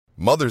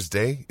Mother's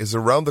Day is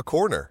around the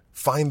corner.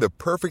 Find the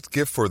perfect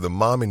gift for the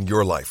mom in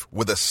your life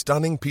with a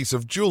stunning piece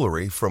of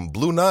jewelry from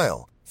Blue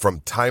Nile.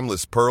 From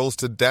timeless pearls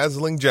to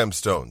dazzling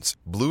gemstones,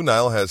 Blue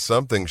Nile has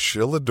something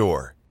she'll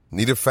adore.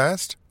 Need it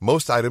fast?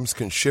 Most items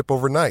can ship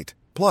overnight.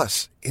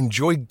 Plus,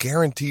 enjoy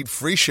guaranteed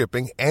free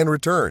shipping and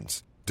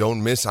returns.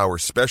 Don't miss our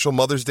special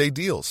Mother's Day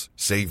deals.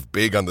 Save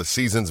big on the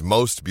season's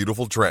most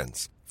beautiful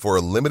trends. For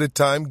a limited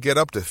time, get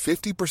up to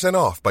 50%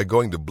 off by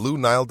going to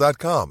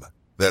BlueNile.com.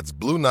 That's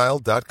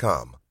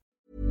BlueNile.com.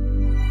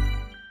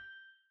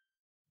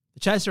 The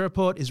Chaser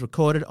Report is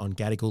recorded on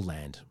Gadigal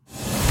land.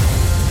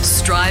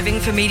 Striving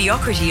for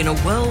mediocrity in a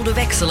world of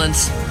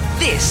excellence.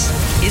 This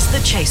is the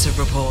Chaser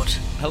Report.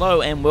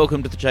 Hello and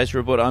welcome to the Chaser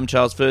Report. I'm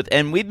Charles Firth,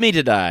 and with me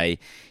today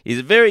is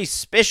a very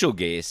special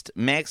guest,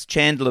 Max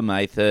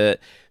Chandler-Mather,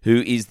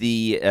 who is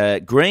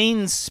the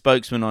Greens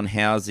spokesman on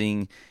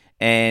housing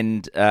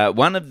and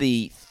one of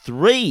the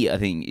three, I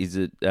think, is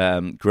it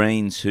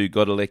Greens who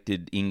got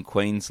elected in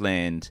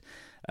Queensland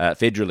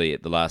federally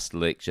at the last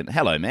election.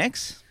 Hello,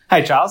 Max.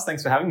 Hey, Charles.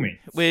 Thanks for having me.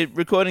 We're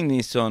recording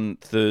this on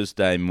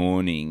Thursday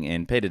morning,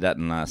 and Peter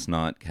Dutton last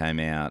night came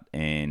out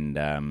and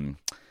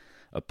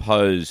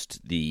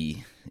opposed the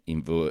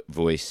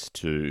voice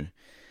to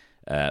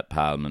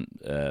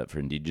Parliament for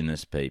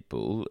Indigenous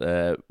people.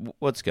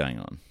 What's going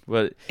on?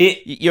 Well,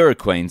 you're a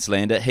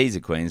Queenslander. He's a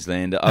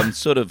Queenslander. I'm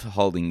sort of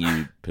holding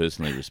you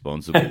personally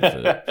responsible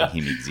for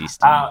him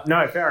existing.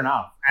 No, fair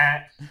enough.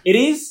 It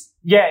is.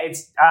 Yeah,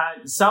 it's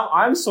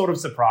I'm sort of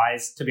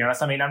surprised, to be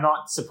honest. I mean, I'm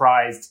not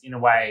surprised in a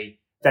way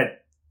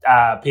that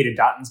Peter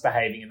Dutton's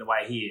behaving in the way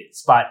he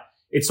is, but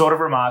it's sort of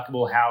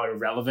remarkable how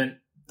irrelevant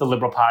the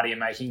Liberal Party are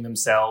making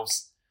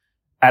themselves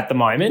at the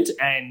moment.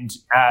 And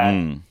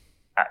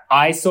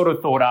I sort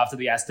of thought after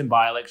the Aston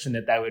by-election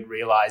that they would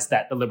realise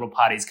that the Liberal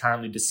Party is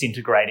currently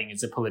disintegrating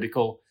as a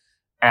political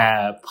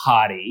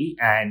party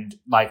and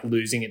like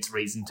losing its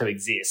reason to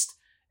exist,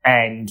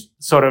 and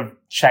sort of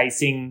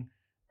chasing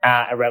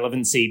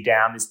irrelevancy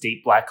down this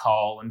deep black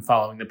hole and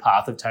following the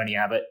path of Tony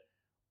Abbott.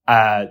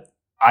 I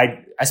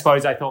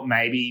suppose I thought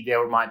maybe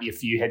there might be a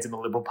few heads in the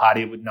Liberal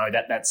Party who would know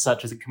that that's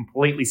such as a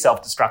completely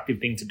self-destructive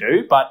thing to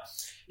do. But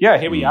yeah,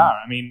 here we are.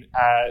 I mean,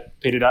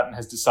 Peter Dutton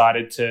has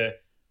decided to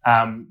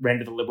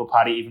render the Liberal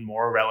Party even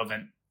more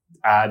irrelevant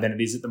than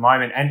it is at the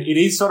moment. And it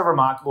is sort of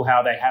remarkable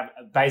how they have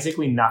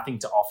basically nothing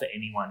to offer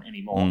anyone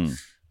anymore.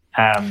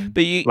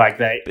 But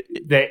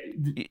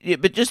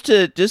just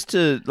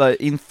to like,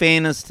 in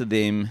fairness to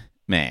them,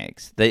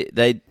 Max, they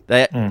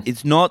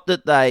it's not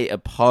that they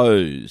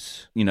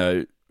oppose,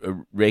 a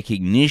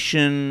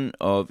recognition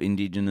of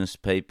Indigenous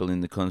people in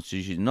the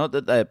Constitution. Not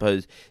that they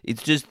oppose.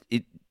 It's just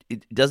it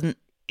doesn't.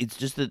 It's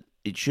just that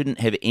it shouldn't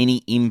have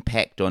any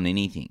impact on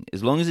anything.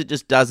 As long as it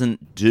just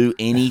doesn't do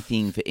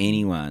anything for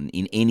anyone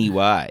in any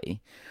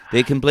way,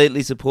 they're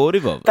completely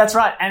supportive of it. That's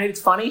right. And it's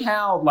funny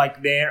how,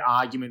 like, their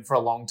argument for a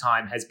long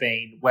time has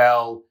been,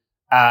 well,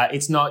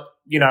 it's not,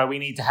 we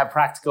need to have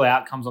practical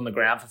outcomes on the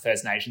ground for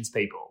First Nations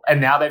people.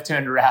 And now they've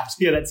turned around,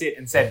 that's it,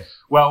 and said,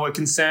 well, we're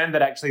concerned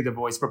that actually the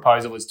voice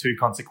proposal is too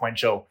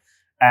consequential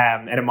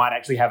and it might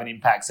actually have an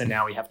impact, so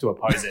now we have to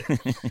oppose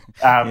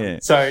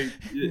it. So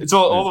it's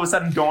all of a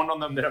sudden dawned on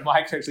them that it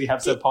might actually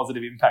have a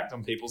positive impact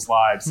on people's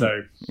lives.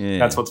 So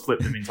that's what's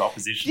flipped them into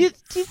opposition.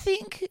 Do you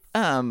think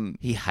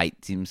he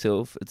hates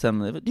himself at some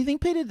level? Do you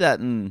think Peter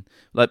Dutton,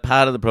 like,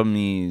 part of the problem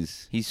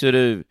is he's sort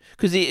of...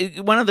 Because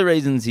one of the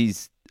reasons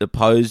he's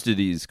opposed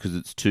it is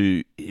because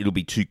it'll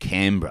be too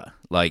Canberra.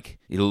 Like,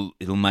 it'll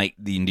make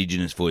the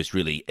Indigenous voice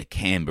really a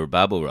Canberra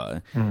bubble,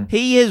 right?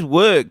 He has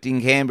worked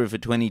in Canberra for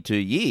 22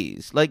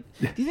 years. Like,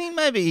 do you think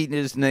maybe he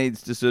just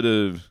needs to sort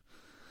of,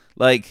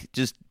 like,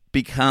 just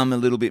become a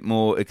little bit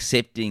more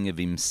accepting of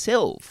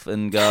himself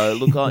and go,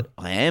 look,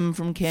 I am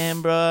from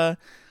Canberra.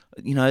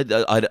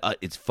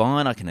 It's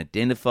fine. I can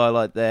identify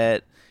like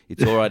that.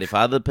 It's all right if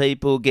other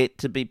people get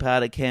to be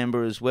part of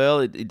Canberra as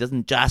well. It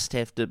doesn't just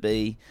have to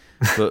be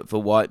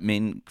for white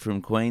men from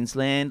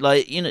Queensland.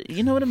 Like, you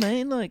know what I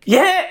mean? Like,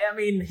 yeah, I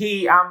mean,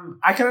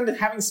 I can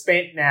having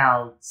spent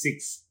now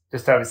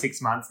just over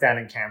 6 months down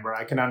in Canberra,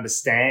 I can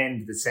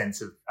understand the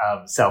sense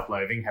of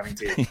self-loathing having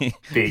to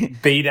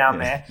be down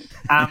there.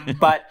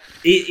 But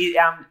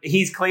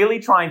he's clearly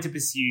trying to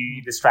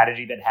pursue the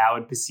strategy that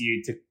Howard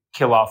pursued to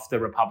kill off the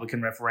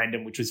Republican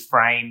referendum, which was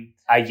frame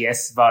a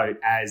yes vote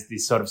as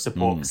this sort of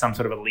support for some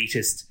sort of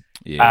elitist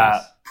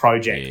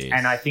project. Yes.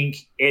 And I think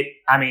it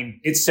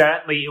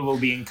will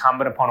be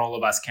incumbent upon all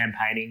of us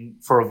campaigning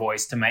for a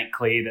voice to make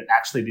clear that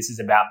actually this is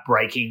about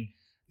breaking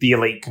the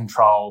elite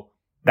control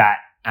that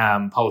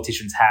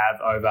politicians have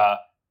over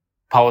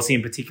policy,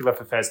 in particular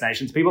for First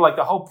Nations people. Like,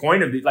 the whole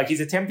point of it, like, he's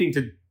attempting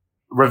to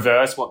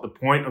reverse what the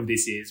point of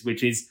this is,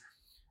 which is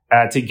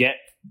to get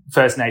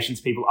First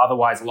Nations people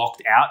otherwise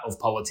locked out of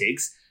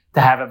politics to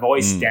have a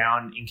voice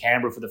down in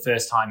Canberra for the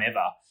first time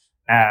ever.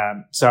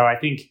 So I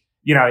think,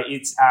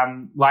 it's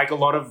like a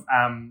lot of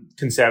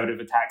conservative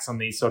attacks on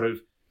these sort of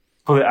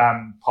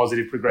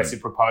positive progressive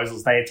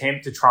proposals. They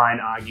attempt to try and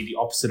argue the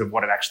opposite of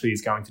what it actually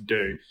is going to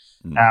do.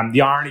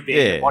 The irony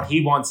being that what he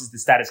wants is the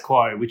status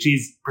quo, which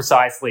is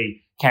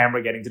precisely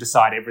Canberra getting to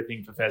decide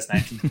everything for First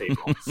Nations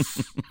people.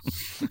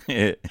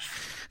 Yeah.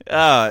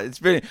 Oh, it's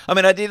brilliant. I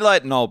mean, I did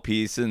like Noel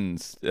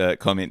Pearson's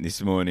comment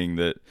this morning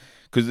that,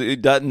 because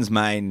Dutton's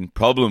main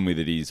problem with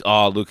it is,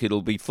 look,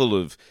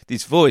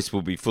 this voice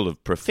will be full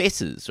of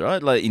professors,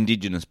 right? Like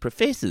Indigenous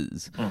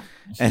professors.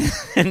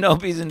 And Noel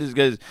Pearson just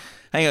goes,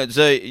 hang on,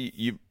 so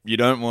you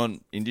don't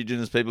want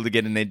Indigenous people to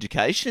get an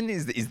education?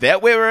 Is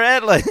that where we're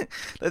at? Like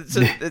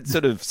that's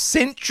sort of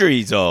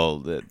centuries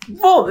old.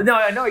 Well,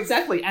 no,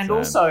 exactly. And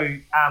also,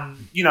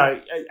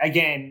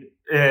 again,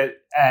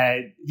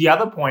 the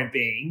other point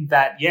being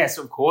that, yes,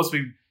 of course,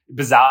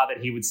 bizarre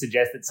that he would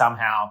suggest that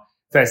somehow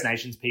First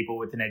Nations people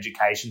with an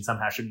education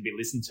somehow shouldn't be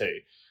listened to.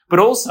 But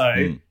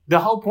also, the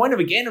whole point of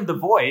The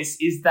Voice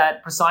is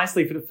that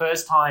precisely for the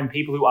first time,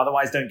 people who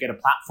otherwise don't get a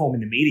platform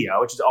in the media,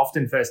 which is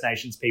often First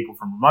Nations people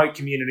from remote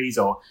communities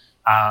or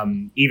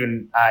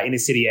even inner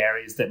city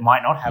areas that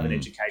might not have an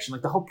education,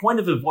 like the whole point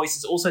of The Voice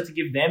is also to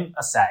give them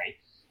a say.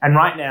 And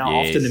right now,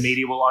 often the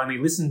media will only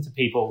listen to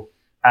people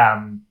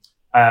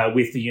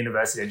with the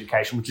university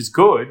education, which is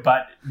good,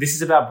 but this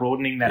is about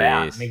broadening that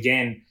out. And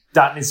again,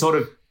 Dutton is sort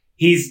of,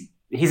 he's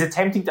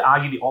attempting to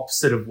argue the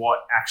opposite of what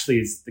actually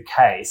is the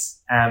case.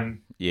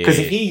 Because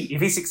if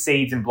he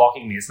succeeds in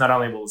blocking this, not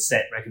only will it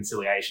set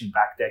reconciliation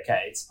back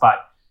decades, but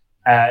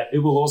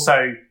it will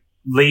also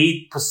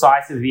lead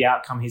precisely to the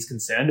outcome he's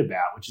concerned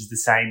about, which is the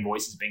same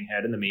voices being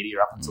heard in the media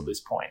up until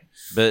this point.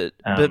 But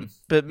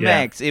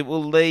Max, it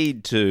will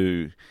lead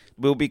to,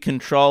 will be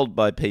controlled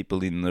by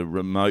people in the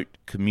remote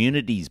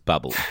communities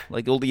bubble,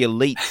 like all the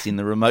elites in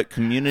the remote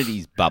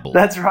communities bubble.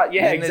 That's right.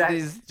 Yeah, and exactly.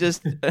 It is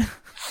just.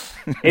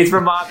 It's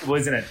remarkable,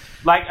 isn't it?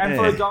 Like, and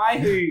for a guy,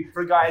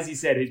 as you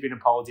said, who's been a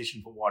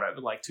politician for over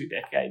like 2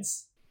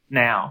 decades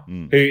now,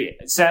 who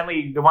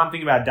certainly the one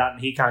thing about Dutton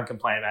he can't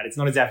complain about, it's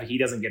not as if he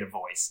doesn't get a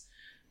voice.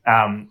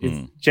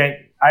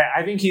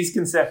 I think his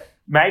concern,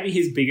 maybe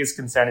his biggest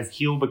concern is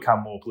he'll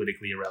become more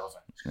politically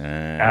irrelevant.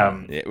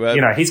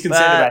 He's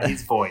concerned about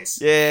his voice.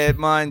 Yeah,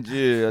 mind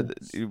you,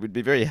 it would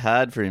be very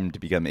hard for him to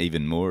become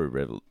even more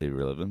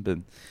irrelevant, but.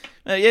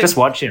 Just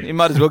watch him. You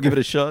might as well give it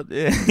a shot.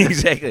 Yeah,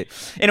 exactly.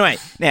 Anyway,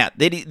 now,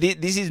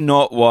 this is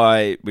not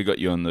why we got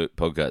you on the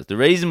podcast. The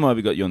reason why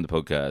we got you on the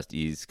podcast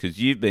is because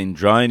you've been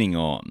droning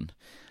on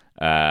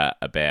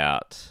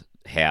about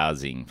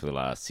housing for the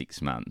last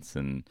 6 months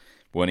and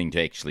wanting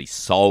to actually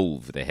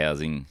solve the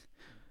housing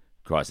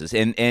crisis.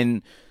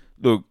 And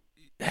look,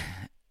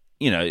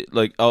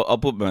 I'll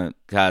put my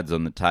cards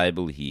on the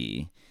table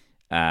here.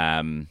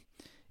 I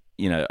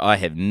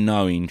have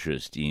no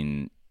interest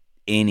in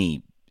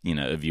any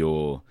of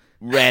your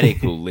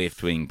radical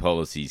left-wing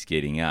policies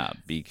getting up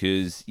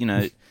because,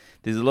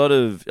 there's a lot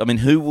of... I mean,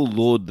 who will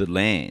lord the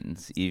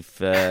lands if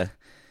there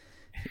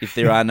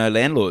are no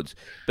landlords?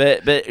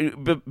 But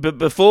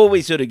before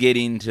we sort of get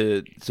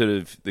into sort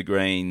of the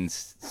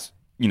Greens,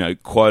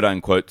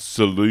 quote-unquote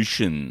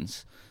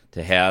solutions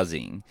to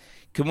housing,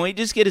 can we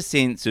just get a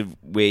sense of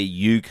where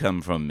you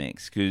come from,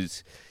 Max?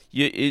 Because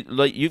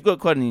you've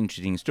got quite an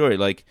interesting story.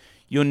 Like,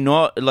 you're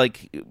not...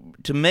 Like,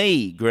 to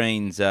me,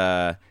 Greens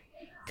are...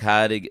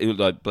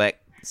 black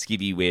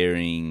skivvy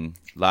wearing,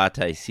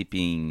 latte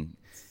sipping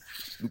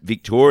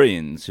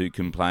Victorians who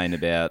complain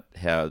about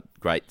how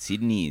great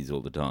Sydney is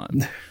all the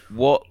time.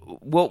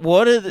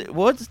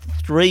 What's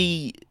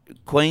 3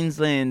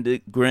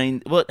 Queensland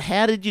Green?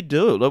 How did you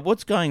do it? Like,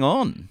 what's going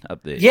on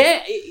up there?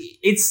 Yeah,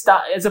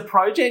 as a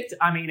project.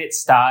 I mean,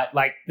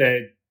 like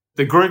the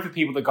group of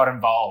people that got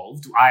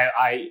involved.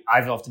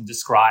 I've often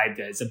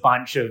described as a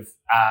bunch of.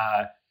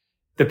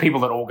 The people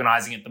that are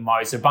organising it the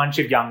most, a bunch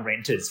of young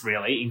renters,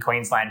 really, in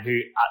Queensland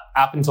who,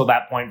 up until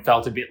that point,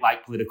 felt a bit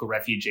like political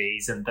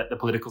refugees and that the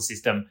political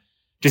system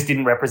just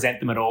didn't represent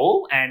them at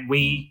all. And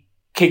we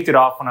kicked it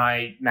off when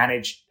I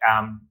managed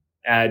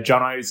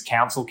Jono's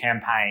council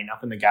campaign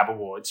up in the Gabba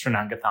wards for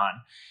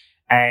Nungathan.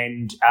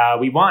 And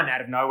we won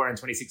out of nowhere in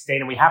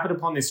 2016. And we happened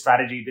upon this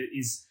strategy that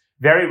is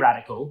very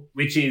radical,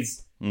 which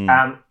is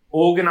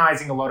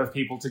organising a lot of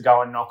people to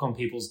go and knock on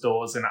people's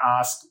doors and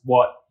ask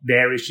what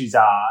their issues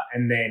are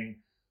and then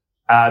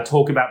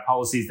talk about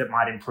policies that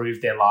might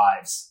improve their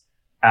lives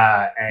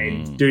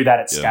and do that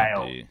at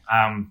scale,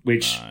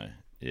 which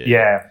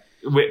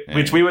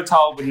we were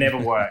told would never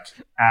work,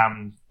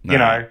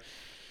 but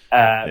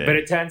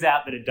it turns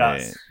out that it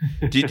does.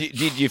 Yeah.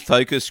 Did you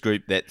focus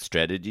group that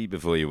strategy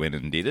before you went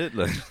and did it?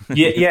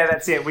 Yeah,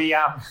 that's it. We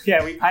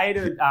paid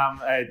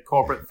a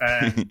corporate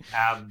firm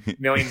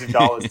millions of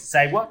dollars to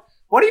say what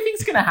do you think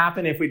is going to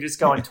happen if we just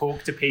go and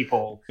talk to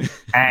people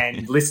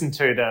and listen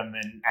to them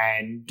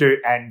and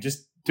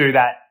just do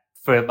that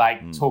for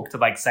talk to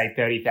say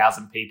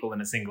 30,000 people in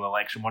a single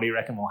election? What do you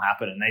reckon will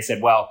happen? And they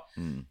said, well,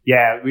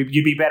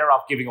 you'd be better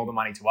off giving all the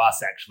money to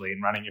us actually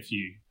and running a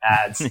few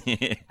ads.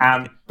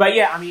 But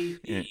yeah, I mean,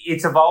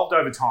 it's evolved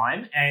over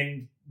time.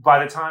 And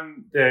by the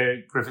time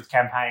the Griffith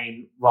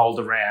campaign rolled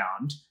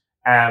around,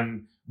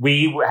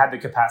 we had the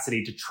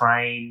capacity to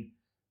train.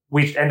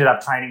 We ended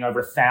up training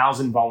over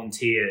 1,000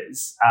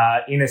 volunteers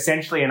in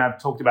essentially, and I've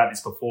talked about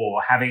this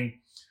before, having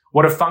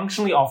what are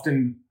functionally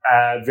often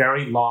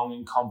very long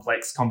and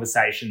complex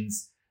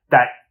conversations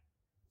that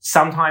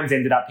sometimes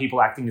ended up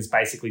people acting as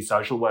basically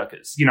social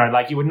workers. You know,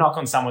 like you would knock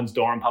on someone's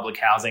door in public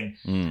housing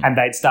and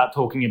they'd start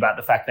talking about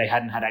the fact they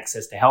hadn't had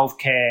access to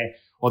healthcare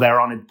or they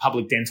were on a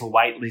public dental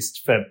wait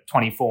list for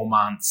 24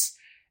 months.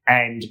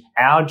 And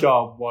our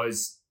job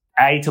was,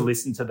 A, to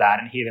listen to that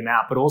and hear them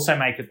out, but also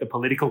make it the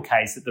political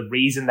case that the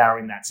reason they were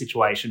in that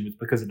situation was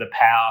because of the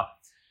power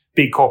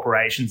big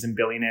corporations and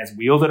billionaires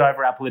wielded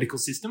over our political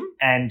system,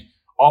 and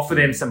offer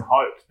them some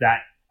hope that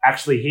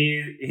actually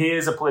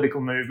here's a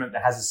political movement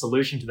that has a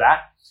solution to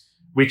that,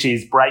 which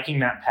is breaking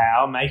that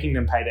power, making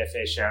them pay their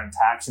fair share in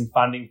tax and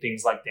funding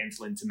things like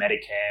dental into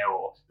Medicare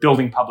or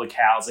building public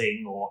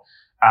housing or,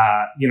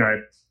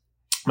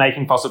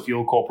 making fossil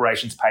fuel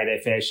corporations pay their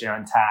fair share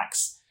in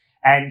tax.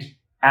 And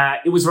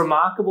it was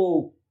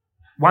remarkable.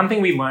 One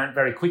thing we learned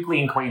very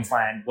quickly in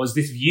Queensland was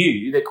this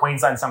view that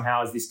Queensland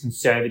somehow is this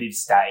conservative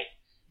state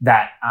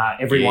that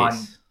everyone,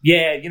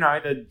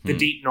 the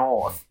deep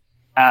north,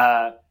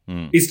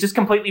 is just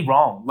completely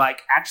wrong.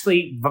 Like,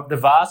 actually, the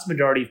vast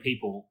majority of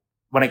people,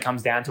 when it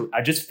comes down to it,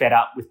 are just fed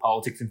up with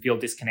politics and feel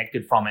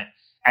disconnected from it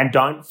and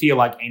don't feel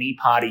like any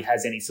party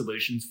has any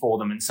solutions for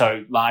them, and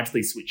so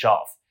largely switch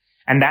off.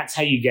 And that's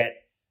how you get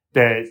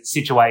the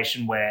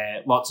situation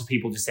where lots of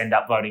people just end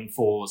up voting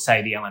for,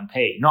 say, the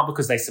LNP, not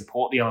because they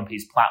support the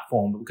LNP's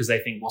platform, but because they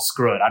think, well,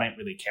 screw it, I don't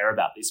really care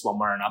about this one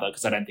way or another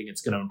because I don't think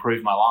it's going to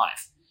improve my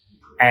life.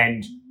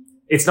 And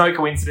it's no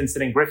coincidence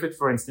that in Griffith,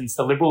 for instance,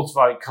 the Liberals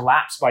vote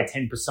collapsed by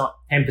 10%.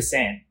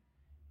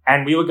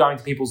 And we were going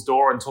to people's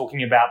door and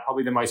talking about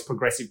probably the most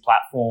progressive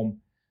platform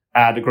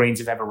the Greens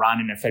have ever run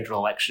in a federal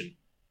election.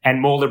 And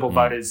more Liberal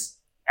voters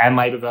and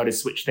Labor voters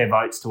switched their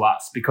votes to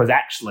us because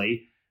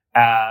actually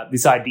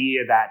this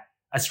idea that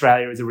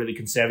Australia is a really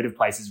conservative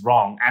place is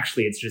wrong.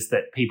 Actually, it's just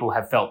that people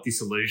have felt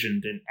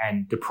disillusioned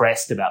and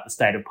depressed about the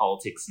state of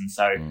politics. And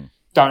so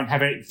don't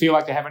feel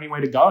like they have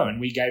anywhere to go, and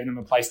we gave them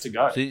a place to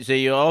go. So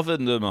you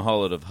offered them a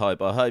whole lot of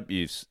hope. I hope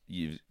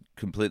you've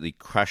completely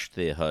crushed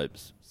their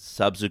hopes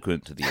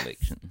subsequent to the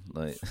election.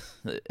 Like,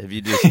 have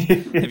you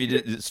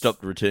just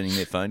stopped returning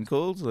their phone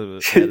calls?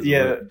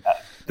 Yeah,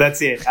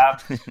 that's it.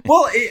 That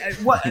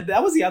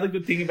was the other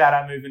good thing about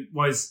our movement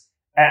was,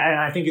 and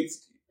I think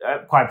it's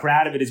quite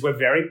proud of it, is we're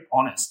very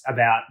honest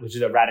about, which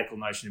is a radical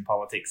notion in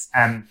politics,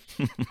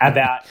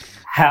 about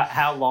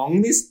how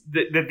long this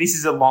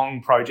is a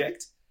long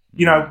project.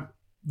 You know,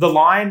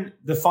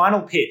 the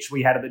final pitch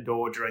we had at the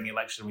door during the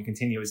election, we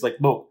continue, is like,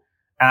 look,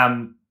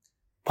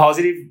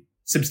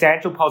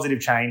 substantial positive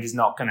change is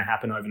not going to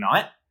happen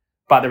overnight,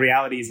 but the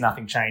reality is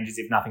nothing changes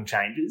if nothing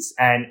changes.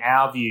 And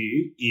our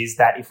view is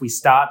that if we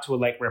start to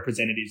elect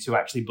representatives who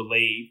actually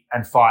believe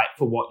and fight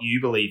for what you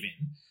believe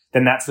in,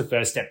 then that's the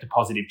first step to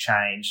positive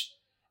change.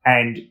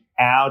 And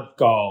our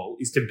goal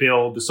is to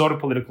build the sort of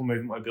political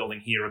movement we're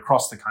building here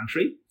across the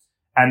country.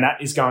 And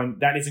that isn't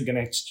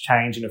going to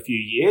change in a few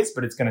years,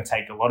 but it's going to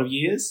take a lot of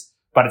years,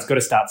 but it's got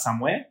to start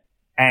somewhere.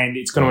 And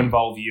it's going to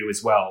involve you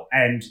as well.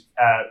 And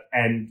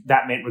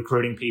that meant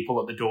recruiting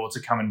people at the door to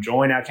come and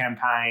join our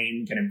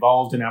campaign, get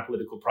involved in our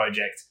political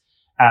project.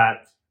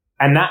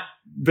 And that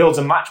builds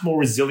a much more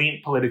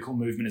resilient political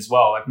movement as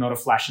well, like not a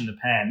flash in the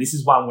pan. This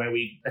is one where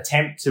we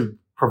attempt to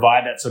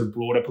provide that sort of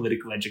broader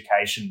political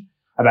education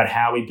about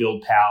how we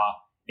build power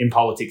in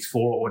politics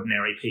for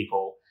ordinary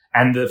people,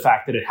 and the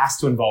fact that it has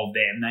to involve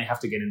them, they have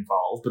to get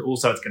involved, but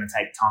also it's going to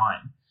take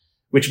time,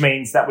 which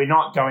means that we're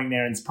not going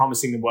there and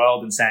promising the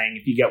world and saying,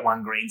 if you get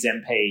one Greens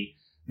MP,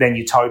 then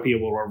utopia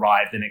will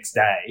arrive the next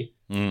day.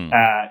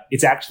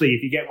 It's actually,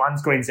 if you get one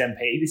Greens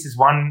MP, this is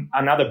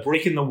another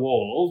brick in the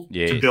wall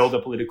to build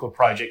a political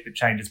project that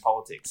changes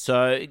politics.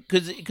 So,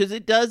 because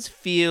it does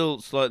feel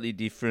slightly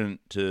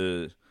different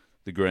to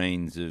the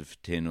Greens of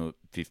 10 or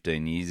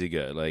 15 years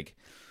ago. Like,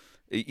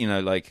 you know,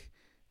 like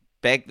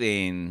back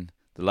then,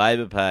 the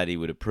Labor Party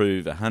would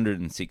approve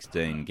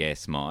 116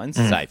 gas mines,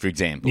 say, for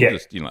example,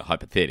 just,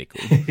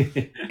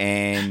 hypothetically.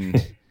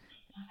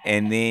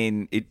 and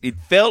then it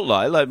felt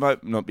like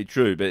might not be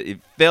true, but it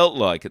felt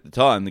like at the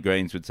time the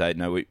Greens would say,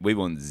 no, we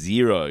want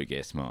 0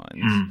 gas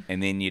mines.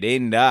 And then you'd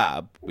end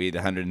up with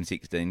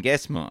 116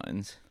 gas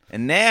mines.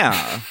 And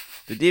now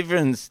the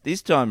difference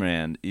this time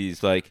around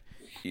is like,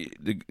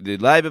 the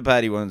Labor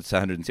Party wants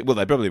 106. Well,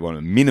 they probably want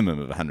a minimum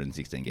of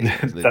 116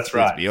 gas mines. That's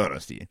right. Let's be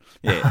honest here.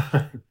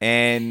 Yeah,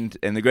 and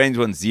the Greens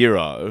want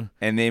 0,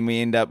 and then we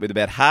end up with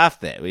about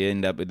half that. We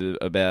end up with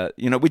about,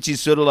 which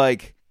is sort of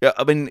like,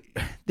 I mean,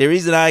 there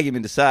is an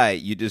argument to say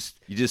you're just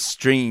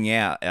stringing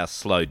out our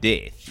slow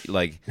death.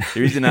 Like,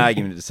 there is an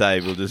argument to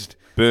say we'll just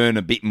burn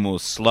a bit more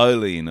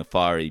slowly in a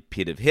fiery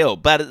pit of hell.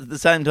 But at the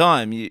same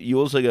time, you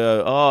also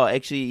go, oh,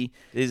 actually,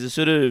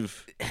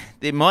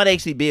 there might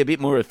actually be a bit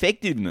more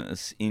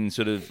effectiveness in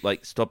sort of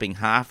like stopping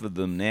half of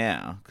them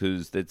now,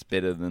 because that's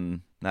better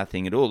than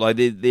nothing at all. Like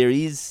there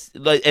is,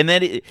 like, and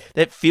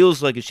that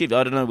feels like a shift.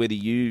 I don't know whether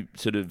you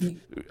sort of,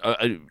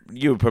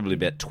 you were probably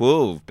about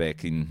 12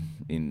 back in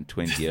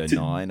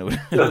 2009 or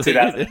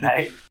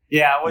 2008.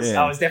 Yeah, I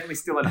was definitely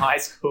still in high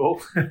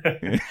school.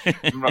 Probably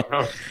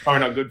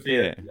not good for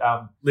your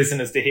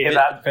listeners to hear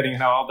that, depending on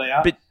how old they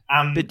are.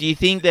 But do you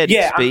think that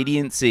Yeah,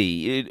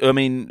 expediency,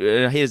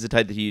 I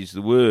hesitate to use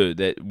the word,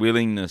 that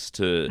willingness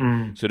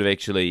to sort of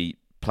actually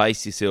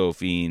place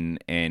yourself in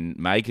and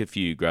make a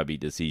few grubby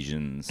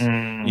decisions,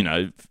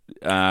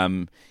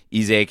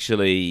 is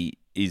actually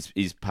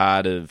is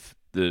part of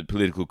the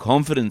political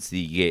confidence that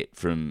you get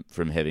from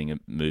having a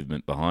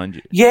movement behind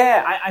you?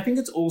 Yeah, I think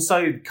it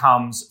also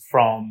comes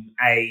from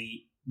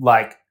a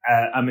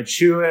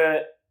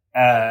mature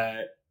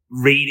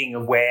reading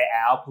of where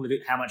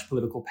how much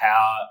political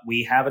power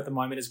we have at the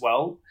moment as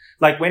well.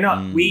 Like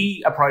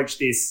we approach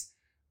this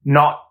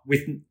not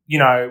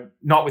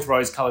with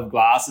rose-colored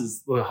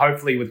glasses, but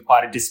hopefully with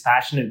quite a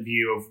dispassionate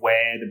view of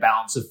where the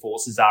balance of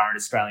forces are in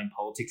Australian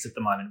politics at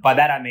the moment. By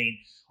that I mean,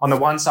 on the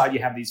one side,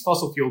 you have these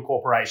fossil fuel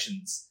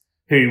corporations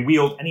who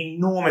wield an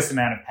enormous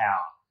amount of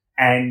power.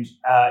 And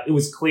it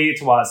was clear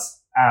to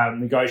us,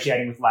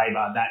 negotiating with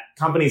Labor, that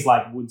companies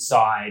like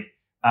Woodside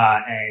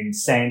and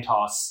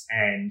Santos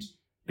and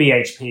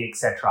BHP,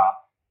 etc.,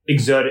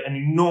 exerted an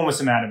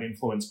enormous amount of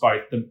influence,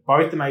 both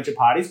the major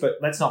parties, but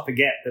let's not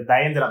forget that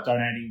they ended up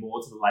donating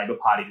more to the Labor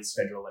Party this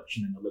federal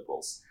election than the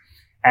Liberals.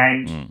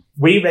 And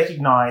we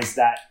recognise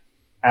that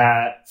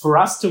for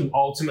us to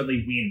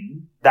ultimately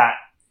win that,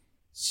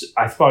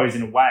 I suppose,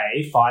 in a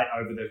way, fight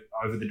over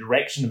the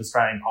direction of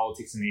Australian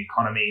politics and the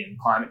economy and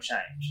climate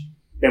change,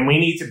 then we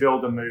need to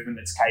build a movement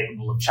that's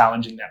capable of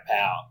challenging that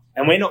power.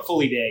 And we're not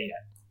fully there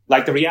yet.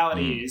 Like, the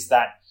reality is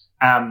that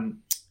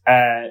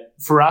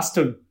for us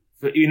to,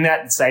 in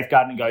that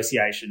safeguard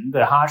negotiation,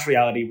 the harsh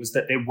reality was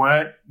that there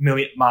weren't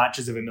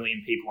marches of 1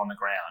 million people on the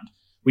ground.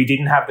 We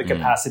didn't have the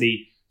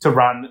capacity to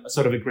run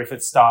sort of a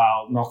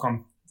Griffith-style knock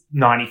on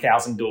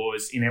 90,000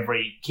 doors in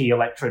every key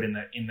electorate in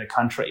the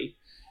country.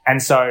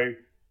 And so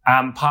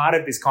part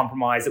of this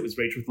compromise that was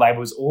reached with Labor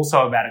was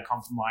also about a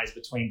compromise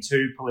between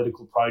two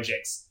political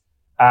projects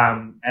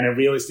and a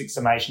realistic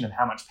summation of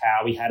how much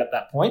power we had at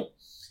that point.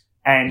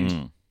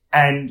 And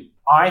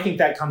I think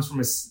that comes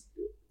from a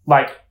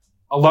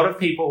lot of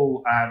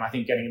people, I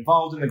think, getting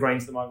involved in the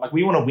Greens at the moment. Like,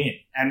 we want to win,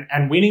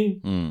 and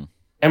winning,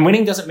 and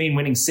winning doesn't mean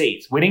winning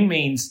seats. Winning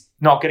means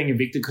not getting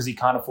evicted because you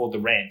can't afford the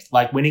rent.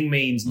 Like, winning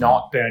means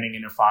not burning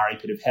in a fiery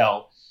pit of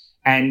hell.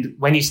 And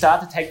when you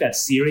start to take that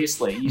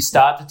seriously, you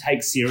start to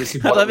take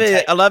seriously. I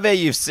love how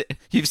you've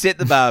set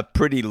the bar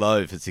pretty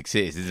low for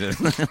success,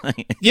 isn't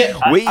it? Yeah,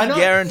 we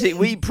guarantee,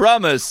 we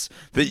promise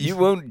that you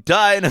won't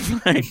die in a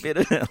fiery pit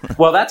of hell.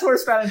 Well, that's where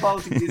Australian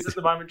politics is at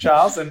the moment,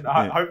 Charles, and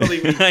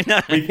hopefully we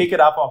pick it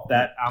up off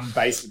that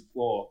basement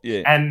floor.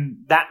 Yeah. And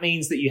that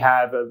means that you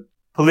have a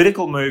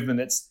political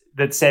movement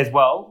that says,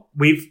 well,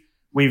 we've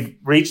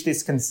reached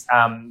this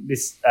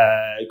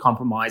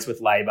compromise with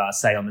Labor,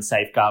 say, on the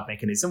safeguard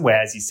mechanism, where,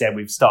 as you said,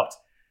 we've stopped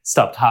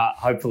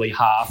hopefully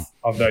half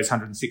of those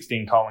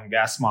 116 coal and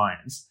gas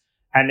mines.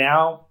 And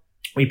now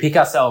we pick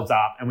ourselves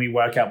up and we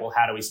work out, well,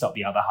 how do we stop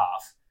the other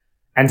half?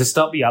 And to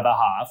stop the other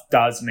half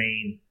does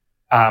mean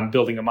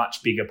building a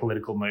much bigger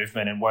political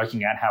movement and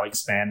working out how to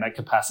expand that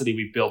capacity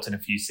we've built in a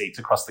few seats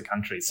across the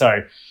country.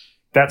 So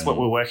that's what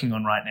we're working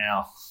on right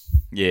now.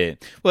 Yeah.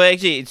 Well,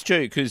 actually, it's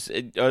true, because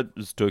I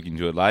was talking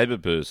to a Labor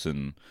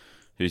person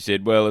who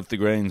said, well, if the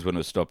Greens want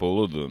to stop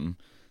all of them,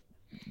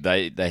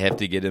 they have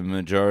to get a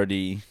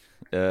majority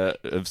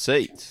of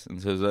seats. And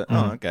so I was like,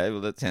 oh, okay,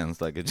 well, that sounds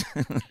like a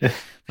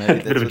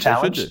bit of a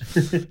challenge.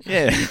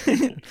 Yeah.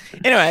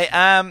 Anyway,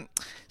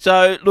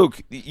 so,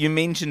 look, you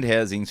mentioned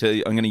housing, so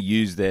I'm going to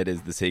use that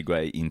as the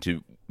segue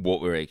into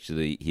what we're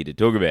actually here to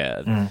talk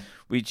about,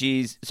 which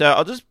is, so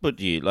I'll just put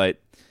you,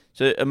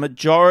 so a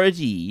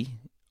majority,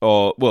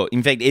 or, well,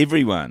 in fact,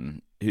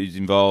 everyone who's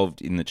involved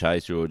in the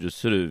chaser, or just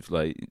sort of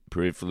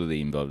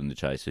peripherally involved in the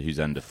chaser, who's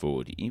under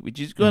 40, which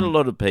has got a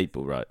lot of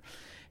people, right,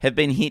 have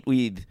been hit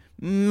with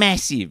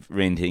massive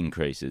rent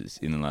increases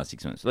in the last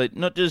 6 months.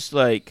 Not just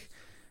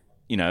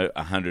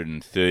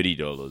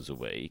 $130 a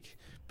week,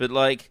 but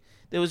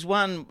there was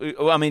one,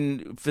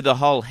 for the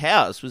whole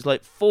house was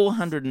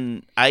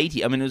 $480.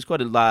 It was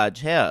quite a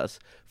large house.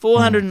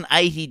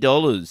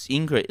 $480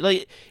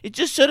 increase. It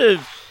just sort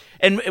of.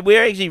 And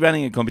we're actually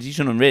running a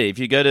competition on Reddit. If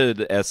you go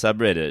to our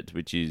subreddit,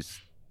 which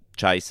is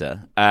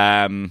Chaser,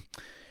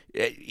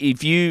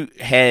 if you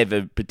have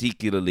a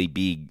particularly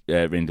big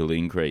rental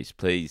increase,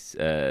 please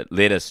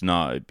let us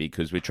know,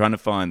 because we're trying to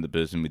find the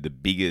person with the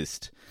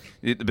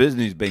person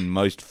who's been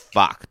most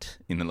fucked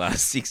in the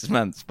last 6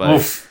 months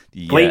by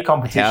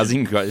the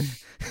housing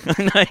growth.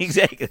 I know,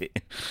 exactly.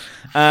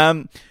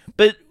 But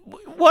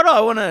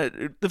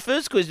the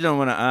first question I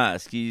want to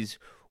ask is,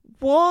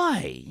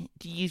 why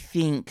do you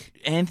think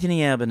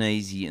Anthony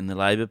Albanese and the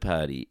Labor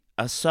Party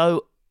are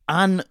so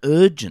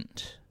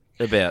unurgent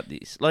about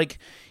this? I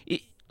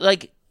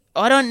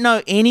don't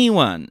know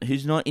anyone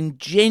who's not in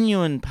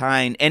genuine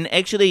pain and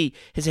actually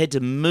has had to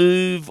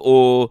move,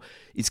 or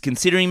is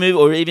considering move,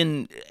 or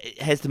even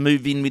has to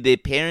move in with their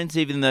parents,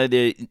 even though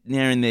they're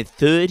now in their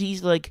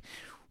 30s.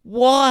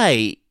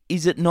 Why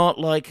is it not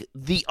like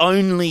the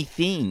only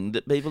thing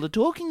that people are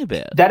talking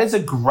about? That is a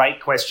great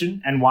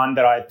question, and one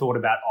that I thought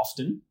about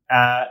often.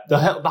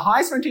 The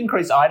highest rent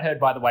increase I'd heard,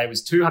 by the way,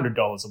 was $200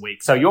 a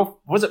week. So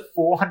was it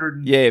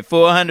 400? Yeah,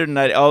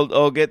 480.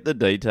 I'll get the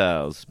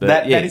details, but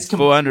that is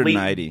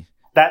 480.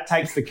 That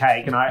takes the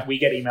cake, and we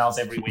get emails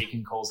every week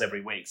and calls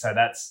every week, so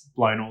that's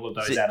blown all of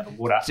those out of the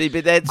water. See,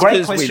 but that's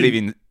because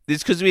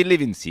we live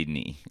in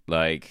Sydney.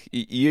 Like,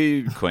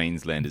 you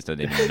Queenslanders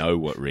don't even know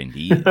what rent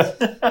is.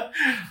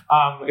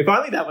 If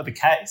only that were the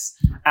case.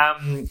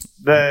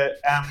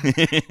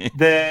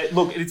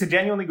 Look, it's a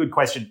genuinely good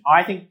question.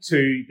 I think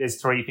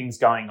there's three things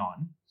going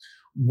on.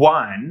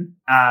 One,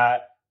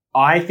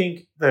 I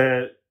think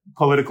the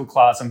political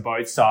class on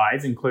both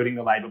sides, including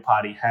the Labor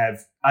Party,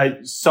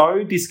 are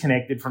so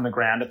disconnected from the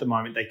ground at the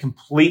moment. They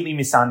completely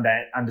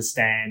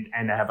misunderstand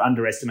and have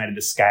underestimated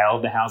the scale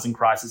of the housing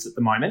crisis at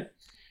the moment.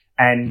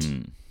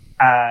 And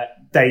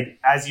they,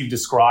 as you've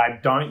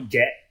described, don't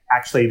get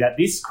actually that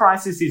this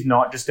crisis is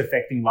not just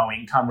affecting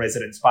low-income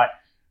residents, but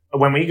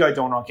when we go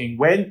door knocking,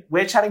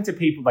 we're chatting to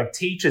people like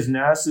teachers,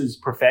 nurses,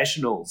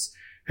 professionals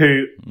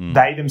who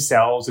they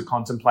themselves are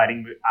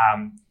contemplating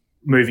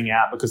moving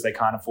out because they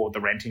can't afford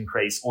the rent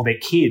increase, or their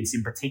kids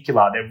in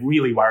particular. They're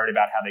really worried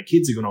about how their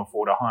kids are going to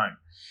afford a home.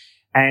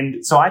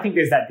 And so I think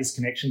there's that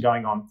disconnection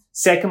going on.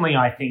 Secondly,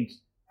 I think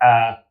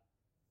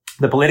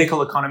the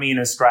political economy in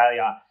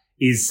Australia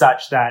is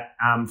such that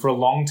for a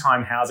long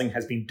time housing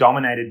has been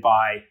dominated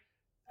by,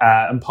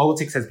 and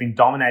politics has been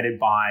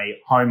dominated by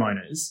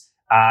homeowners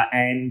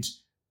and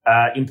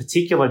in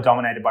particular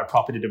dominated by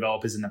property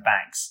developers and the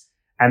banks.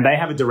 And they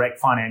have a direct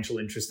financial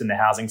interest in the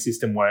housing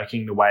system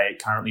working the way it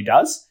currently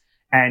does.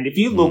 And if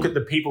you look at the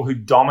people who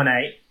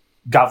dominate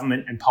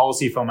government and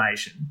policy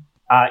formation,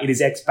 it is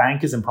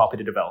ex-bankers and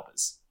property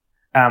developers.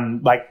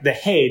 Like the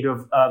head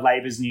of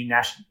Labor's new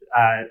National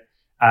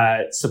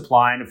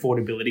Supply and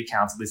Affordability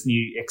Council, this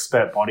new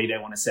expert body they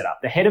want to set up.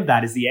 The head of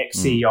that is the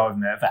ex-CEO of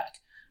Mirvac,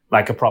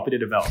 like a property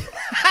developer.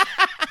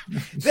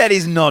 That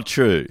is not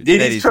true. It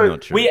is true.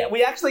 Not true.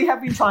 We actually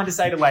have been trying to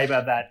say to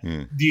Labor that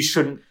you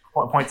shouldn't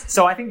point.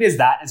 So I think there's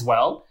that as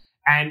well.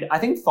 And I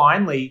think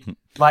finally,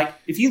 like,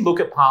 if you look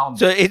at Parliament...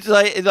 So it's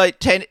like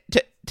Tanya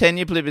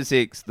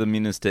Plibersek, the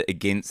Minister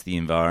against the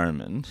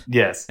Environment.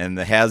 Yes. And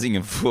the Housing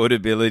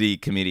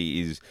Affordability Committee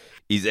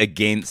is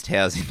against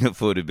housing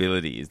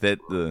affordability. Is that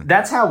the...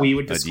 That's how we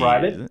would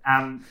describe it.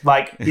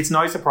 Like, it's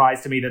no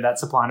surprise to me that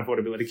Supply and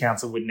Affordability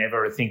Council would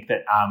never think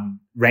that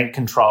rent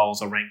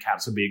controls or rent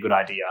caps would be a good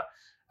idea.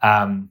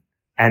 And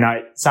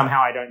I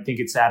don't think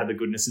it's out of the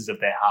goodnesses of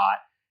their heart.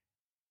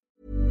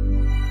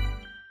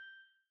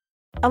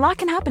 A lot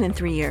can happen in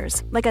 3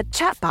 years, like a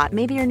chatbot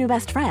may be your new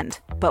best friend.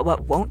 But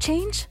what won't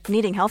change?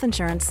 Needing health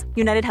insurance.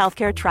 United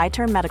Healthcare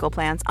Tri-Term Medical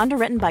Plans,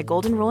 underwritten by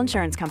Golden Rule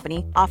Insurance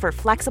Company, offer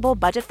flexible,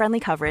 budget-friendly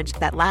coverage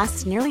that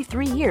lasts nearly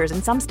 3 years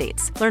in some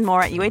states. Learn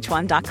more at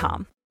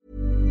uh1.com.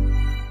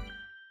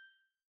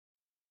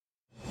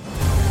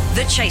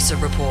 The Chaser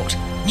Report.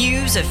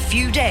 News a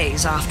few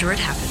days after it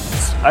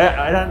happens.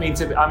 I don't mean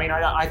to...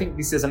 I think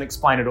this doesn't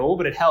explain it all,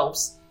 but it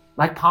helps.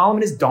 Like,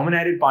 Parliament is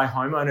dominated by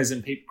homeowners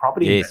and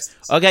property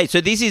investors. Okay,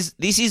 so this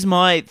is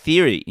my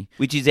theory,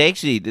 which is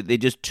actually that they're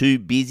just too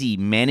busy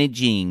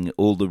managing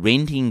all the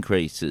rent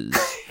increases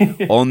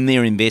on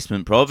their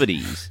investment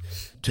properties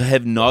to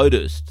have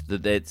noticed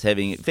that that's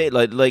having effect.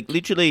 Like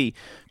literally,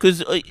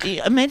 because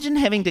imagine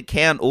having to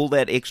count all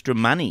that extra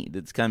money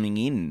that's coming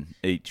in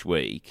each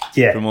week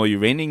from all your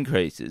rent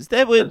increases.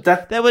 That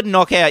would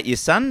knock out your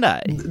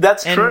Sunday.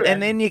 That's true.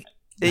 And then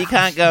you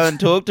can't go and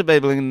talk to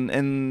people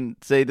and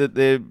see that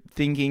they're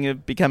thinking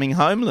of becoming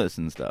homeless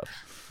and stuff.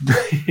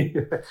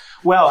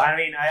 Well,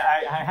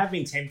 I have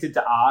been tempted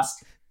to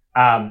ask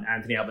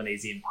Anthony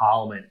Albanese in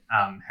Parliament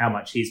how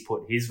much he's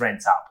put his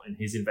rents up in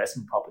his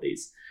investment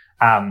properties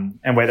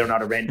and whether or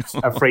not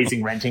a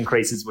freezing rent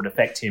increases would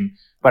affect him.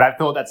 But I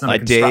thought that's not a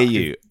constructive... I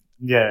dare you.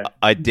 Yeah.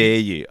 I dare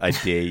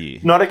you.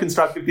 Not a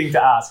constructive thing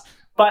to ask.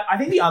 But I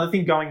think the other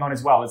thing going on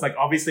as well is, like,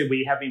 obviously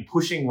we have been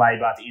pushing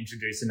Labor to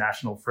introduce a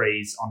national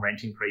freeze on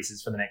rent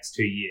increases for the next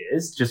 2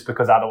 years, just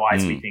because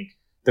otherwise we think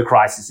the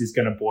crisis is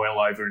going to boil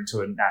over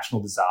into a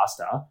national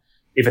disaster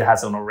if it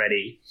hasn't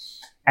already.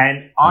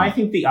 And I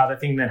think the other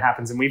thing that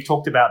happens, and we've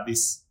talked about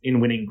this in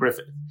Winning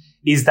Griffith,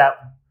 is that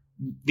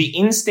the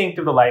instinct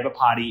of the Labor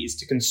Party is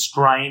to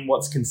constrain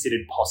what's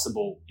considered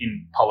possible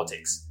in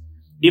politics.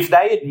 If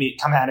they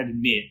come out and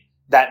admit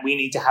that we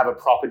need to have a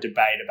proper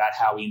debate about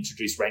how we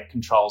introduce rent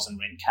controls and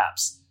rent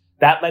caps,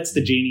 that lets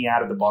the genie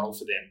out of the bottle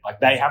for them. Like,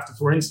 they have to,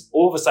 for instance,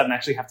 all of a sudden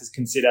actually have to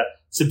consider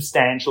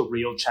substantial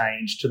real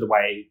change to the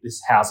way this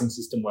housing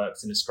system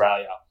works in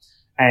Australia.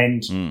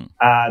 And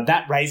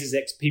that raises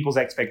people's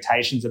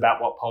expectations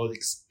about what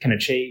politics can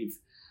achieve.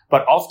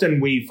 But often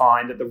we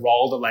find that the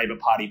role the Labor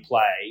Party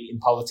play in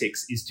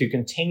politics is to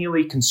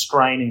continually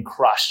constrain and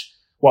crush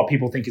what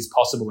people think is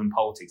possible in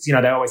politics. You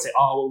know, they always say,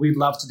 oh, well, we'd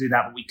love to do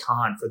that, but we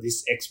can't for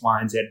this X,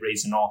 Y, and Z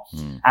reason. Or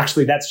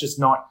actually, that's just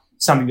not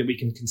something that we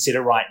can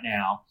consider right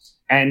now.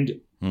 And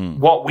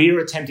what we're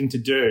attempting to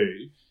do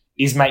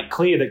is make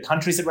clear that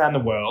countries around the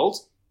world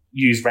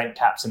use rent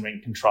caps and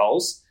rent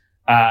controls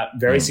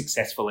very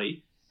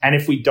successfully. And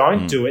if we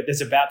don't do it,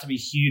 there's about to be a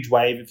huge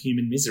wave of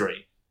human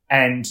misery.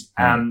 And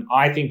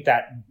I think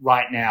that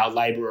right now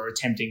Labor are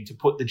attempting to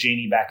put the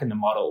genie back in the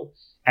model.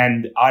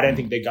 And I don't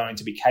think they're going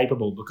to be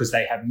capable because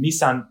they have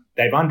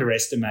they've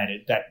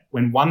underestimated that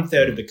when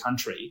 1/3 of the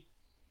country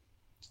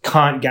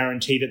can't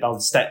guarantee that they'll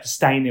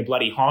stay in their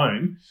bloody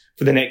home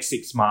for the next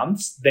 6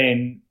 months,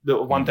 then the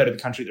 1/3 of the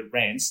country that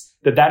rents,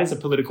 that is a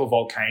political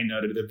volcano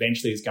that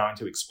eventually is going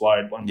to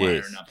explode one way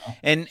or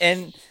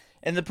another.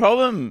 And the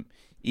problem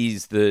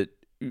is that,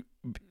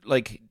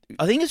 like,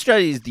 I think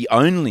Australia is the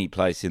only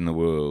place in the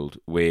world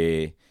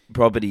where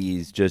property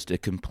is just a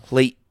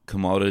complete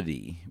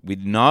commodity with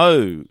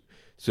no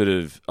sort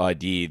of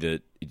idea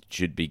that it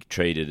should be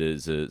treated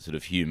as a sort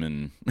of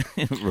human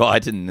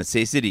right and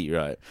necessity,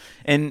 right?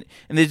 And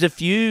there's a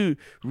few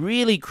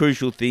really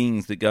crucial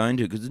things that go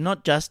into it, because it's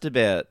not just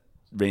about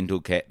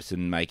rental caps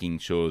and making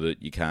sure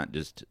that you can't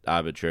just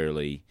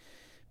arbitrarily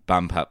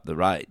bump up the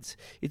rates.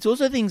 It's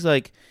also things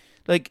like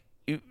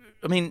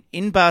I mean,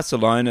 in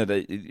Barcelona,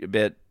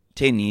 about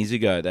 10 years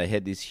ago, they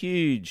had this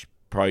huge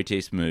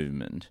protest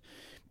movement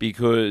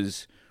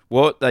because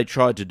what they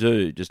tried to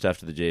do just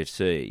after the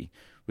GFC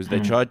was they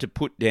tried to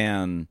put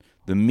down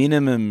the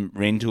minimum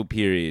rental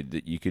period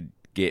that you could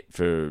get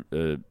for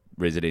a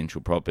residential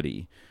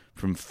property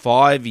from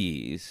 5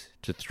 years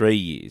to 3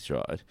 years,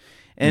 right?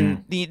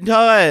 And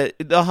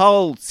the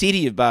whole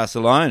city of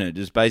Barcelona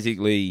just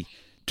basically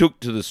took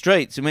to the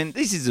streets. I mean,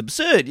 this is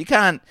absurd. You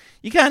can't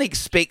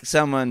expect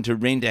someone to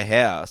rent a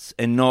house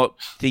and not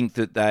think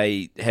that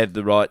they have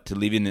the right to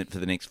live in it for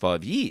the next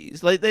 5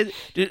 years. Like,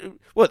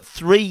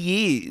 3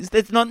 years?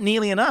 That's not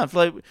nearly enough.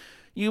 Like,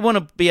 you want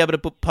to be able to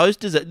put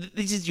posters.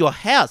 This is your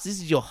house. This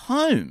is your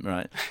home,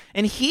 right?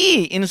 And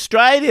here in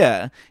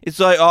Australia, it's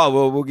like, oh,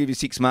 well, we'll give you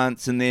 6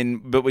 months,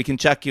 but we can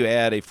chuck you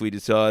out if we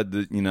decide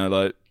that,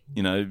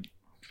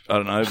 I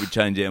don't know, we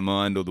change our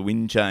mind or the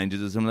wind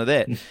changes or something like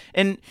that.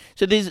 And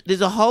so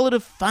there's a whole lot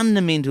of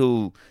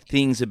fundamental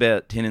things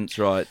about tenants'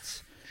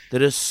 rights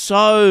that are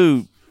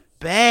so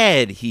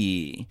bad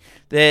here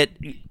that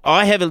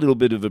I have a little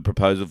bit of a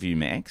proposal for you,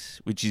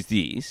 Max, which is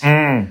this.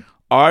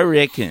 I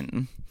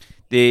reckon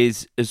there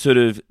is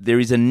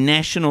a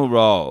national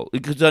role,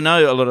 because I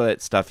know a lot of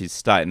that stuff is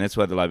state, and that's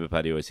why the Labor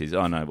Party always says,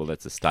 oh no, well,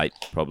 that's a state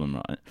problem,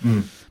 right?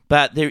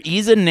 But there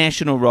is a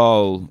national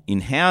role in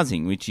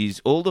housing, which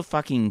is all the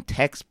fucking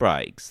tax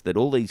breaks that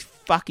all these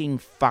fucking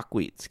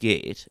fuckwits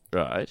get,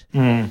 right?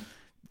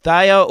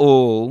 They are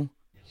all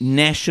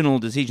national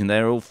decisions. They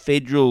are all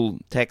federal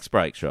tax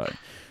breaks, right?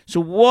 So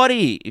what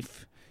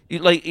if,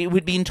 it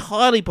would be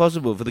entirely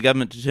possible for the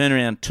government to turn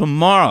around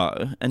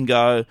tomorrow and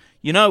go,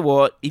 you know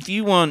what, if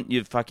you want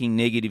your fucking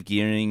negative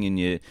gearing and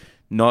your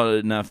not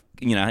enough,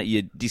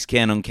 your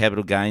discount on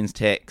capital gains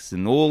tax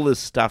and all this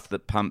stuff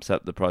that pumps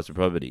up the price of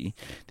property,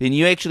 then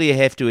you actually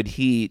have to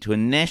adhere to a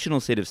national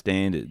set of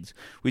standards,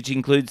 which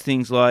includes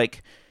things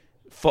like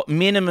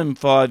minimum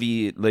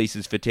 5-year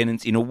leases for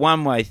tenants in a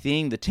one-way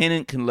thing. The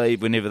tenant can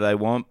leave whenever they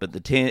want, but the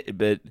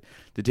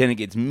tenant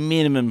gets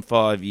minimum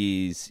 5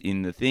 years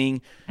in the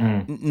thing.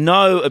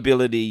 No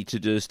ability to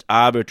just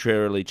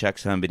arbitrarily chuck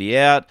somebody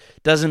out.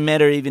 Doesn't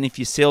matter even if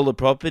you sell the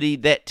property,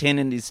 that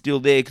tenant is still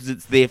there because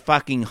it's their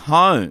fucking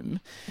home.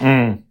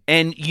 And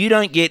you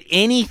don't get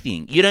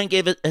anything. You don't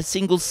get a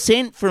single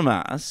cent from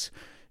us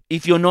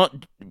if you're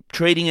not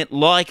treating it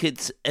like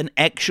it's an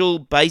actual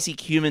basic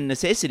human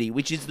necessity,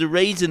 which is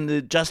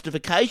the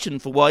justification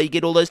for why you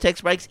get all those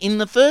tax breaks in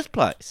the first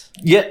place.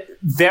 Yeah,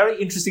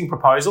 very interesting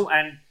proposal.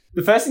 And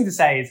the first thing to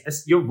say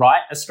is, you're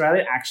right,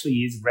 Australia actually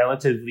is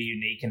relatively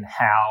unique in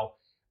how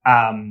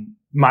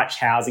much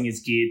housing is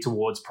geared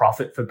towards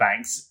profit for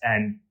banks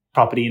and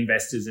property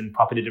investors and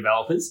property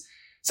developers.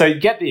 So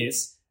get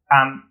this,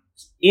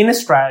 in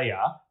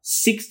Australia,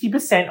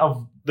 60%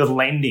 of the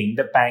lending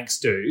that banks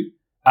do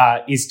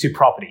is to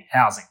property,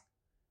 housing,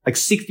 like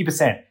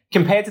 60%.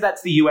 Compared to that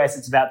to the US,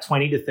 it's about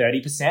 20 to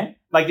 30%.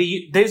 Like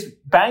there's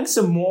banks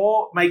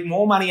make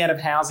more money out of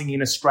housing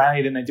in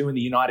Australia than they do in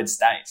the United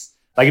States.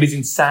 Like, it is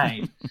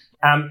insane.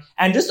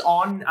 And just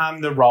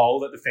on the role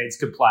that the feds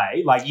could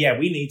play,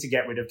 we need to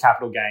get rid of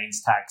capital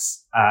gains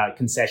tax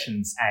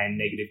concessions and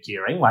negative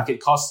gearing. Like,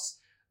 it costs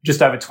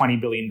just over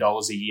 $20 billion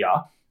a year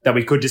that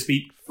we could just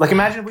be,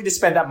 imagine if we just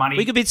spent that money.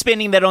 We could be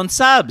spending that on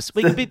subs.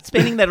 We could be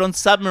spending that on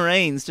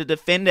submarines to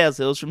defend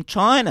ourselves from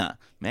China,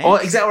 man.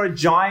 Or a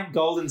giant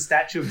golden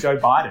statue of Joe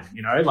Biden,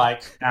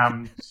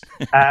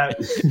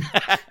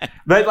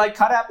 but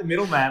cut out the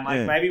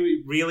middleman. Maybe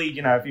we really,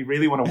 if you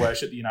really want to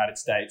worship the United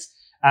States.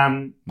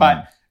 Or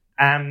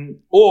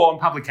on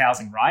public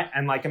housing, right?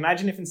 And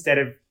imagine if instead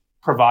of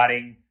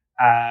providing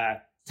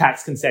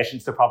tax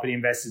concessions to property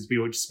investors, we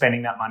were just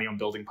spending that money on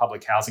building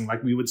public housing.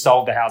 We would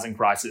solve the housing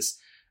crisis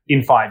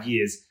in 5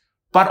 years.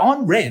 But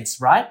on rents,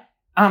 right?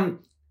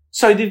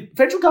 So the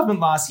federal government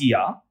last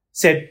year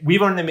said we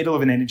were in the middle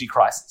of an energy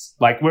crisis.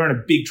 We're in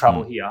a big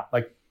trouble here.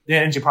 The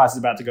energy price is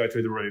about to go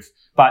through the roof.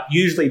 But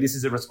usually this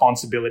is a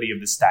responsibility of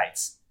the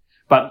states.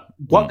 But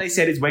what they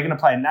said is we're going to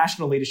play a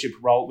national leadership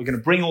role. We're going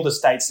to bring all the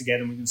states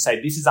together and we're going to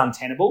say this is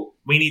untenable.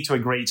 We need to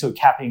agree to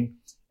capping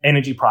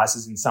energy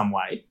prices in some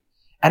way.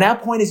 And our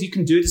point is you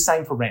can do the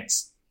same for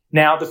rents.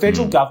 Now, the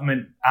federal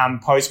government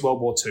post-World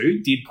War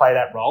II did play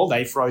that role.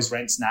 They froze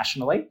rents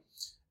nationally.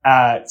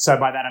 So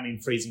by that, I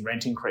mean freezing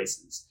rent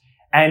increases.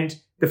 And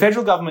the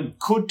federal government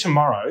could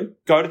tomorrow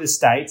go to the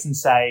states and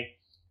say,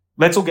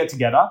 let's all get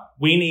together.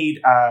 We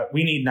need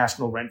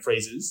national rent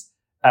freezes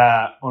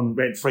on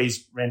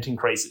rent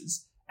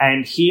increases.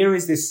 And here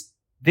is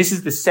this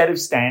is the set of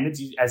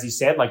standards, as you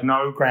said, like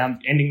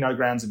ending no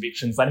grounds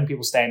evictions, letting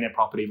people stay in their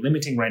property,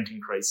 limiting rent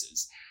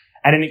increases.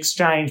 And in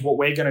exchange, what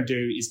we're going to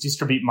do is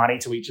distribute money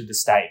to each of the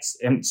states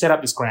and set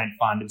up this grant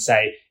fund and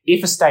say,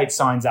 if a state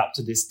signs up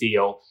to this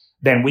deal,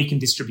 then we can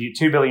distribute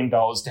 $2 billion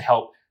to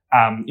help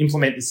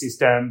implement the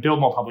system,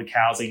 build more public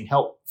housing,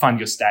 help fund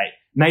your state.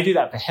 And they do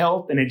that for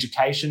health and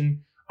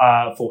education,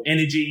 for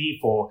energy,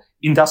 for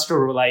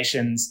industrial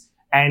relations.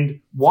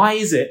 And why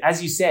is it,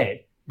 as you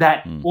said,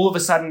 that all of a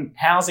sudden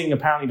housing,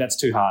 apparently that's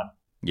too hard?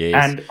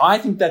 Yes. And I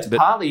think that's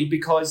partly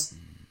because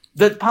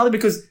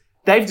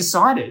they've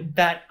decided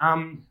that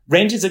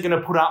renters are going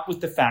to put up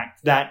with the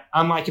fact that,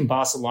 unlike in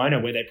Barcelona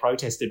where they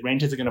protested,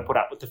 renters are going to put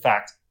up with the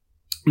fact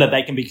that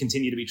they can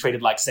continue to be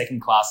treated like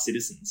second-class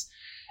citizens.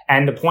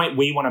 And the point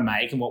we want to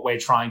make and what we're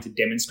trying to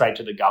demonstrate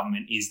to the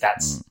government is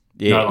that's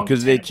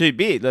because they're too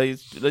big. Like,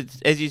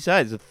 as you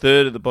say, it's a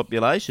third of the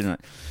population. Right?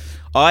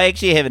 I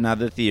actually have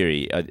another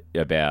theory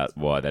about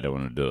why they don't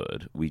want to do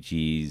it, which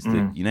is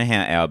that, you know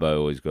how Albo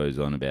always goes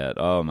on about,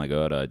 oh my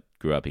God, I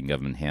grew up in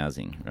government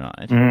housing,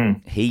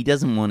 right? He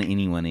doesn't want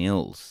anyone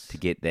else to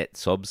get that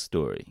sob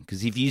story.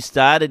 Because if you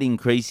started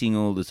increasing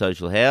all the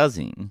social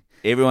housing,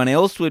 everyone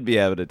else would be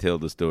able to tell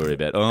the story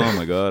about, oh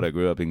my God, I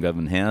grew up in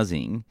government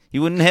housing.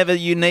 You wouldn't have a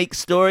unique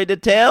story to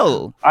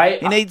tell.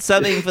 You need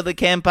something for the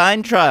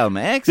campaign trail,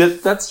 Max.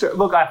 That's true.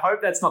 Look, I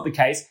hope that's not the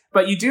case.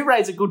 But you do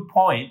raise a good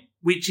point,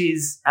 which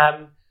is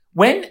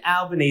when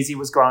Albanese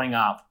was growing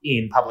up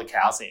in public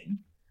housing,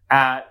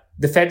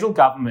 the federal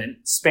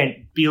government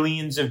spent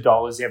billions of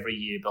dollars every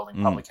year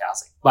building public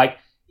housing. Like,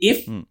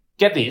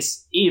 get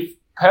this, if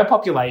per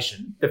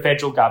population, the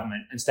federal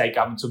government and state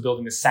governments were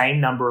building the same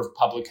number of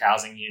public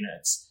housing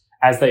units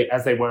as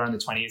they were in the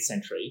 20th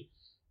century,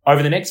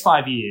 over the next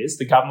 5 years,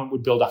 the government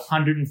would build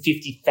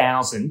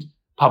 150,000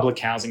 public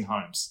housing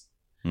homes.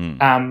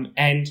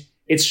 And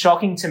it's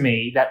shocking to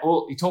me that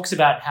he talks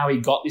about how he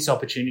got this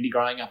opportunity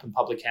growing up in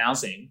public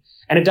housing.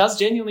 And it does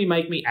genuinely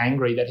make me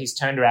angry that he's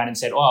turned around and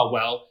said, oh,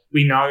 well,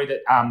 we know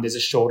that there's a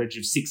shortage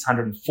of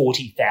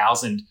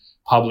 640,000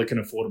 public and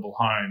affordable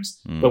homes,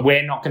 but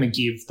we're not going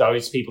to give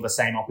those people the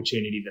same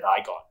opportunity that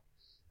I got.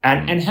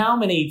 And how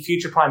many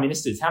future prime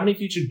ministers, how many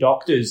future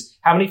doctors,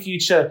 how many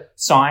future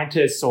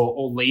scientists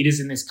or leaders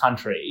in this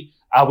country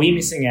are we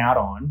missing out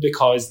on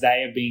because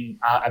they are being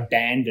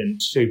abandoned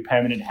to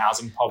permanent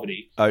housing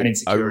poverty and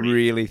insecurity? I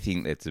really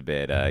think that's a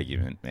bad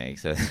argument,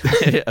 Max. I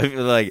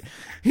feel like,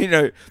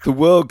 the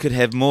world could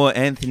have more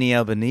Anthony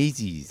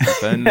Albanese's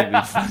if only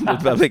we funded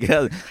public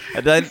housing. I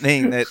don't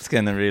think that's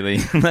going to really...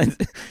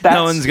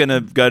 no one's going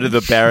to go to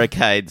the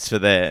barricades for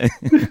that.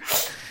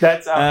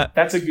 That's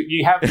a good...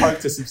 You have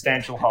poked a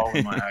substantial hole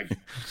in my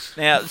argument.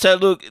 Now, so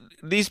look...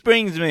 This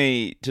brings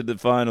me to the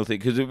final thing,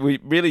 because we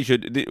really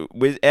should...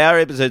 Our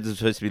episodes are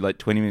supposed to be like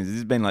 20 minutes. This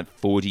has been like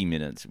 40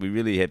 minutes. We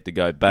really have to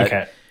go. But,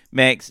 okay.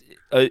 Max,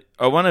 I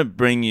want to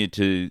bring you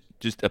to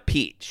just a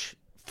pitch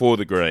for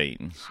the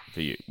Greens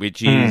for you,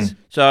 which is...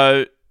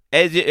 So,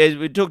 as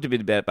we talked a bit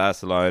about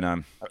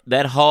Barcelona,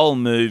 that whole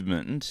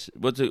movement,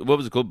 what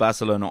was it called?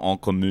 Barcelona en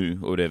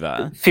Comú or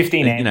whatever.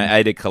 15M.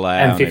 Ada Colau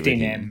and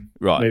 15M.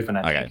 Right. Movement,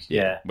 I think.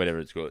 Yeah. Whatever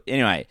it's called.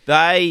 Anyway,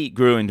 they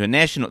grew into a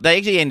national... They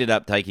actually ended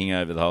up taking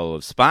over the whole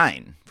of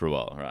Spain for a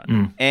while, right?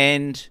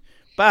 And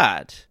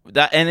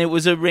it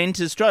was a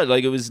renters' strike.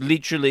 Like, it was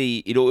literally...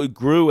 It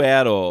grew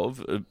out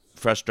of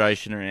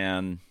frustration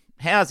around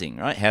housing,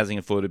 right? Housing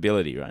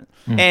affordability, right?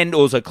 And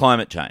also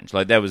climate change.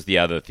 Like, that was the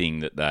other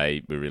thing that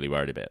they were really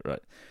worried about,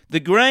 right?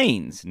 The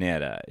Greens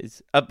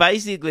nowadays are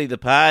basically the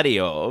party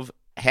of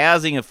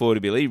housing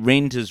affordability,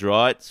 renters'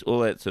 rights, all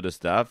that sort of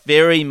stuff.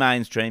 Very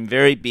mainstream,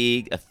 very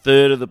big, a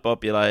third of the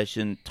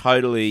population,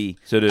 totally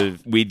sort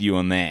of with you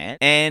on that.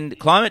 And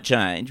climate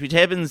change, which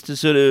happens to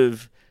sort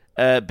of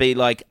be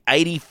like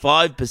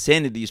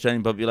 85% of the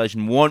Australian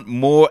population want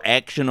more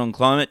action on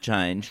climate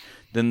change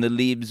than the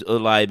Libs or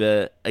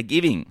Labor are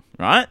giving,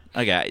 right?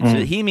 Okay,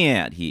 so hear me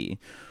out here.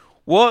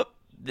 What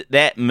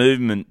that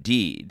movement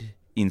did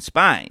in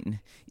Spain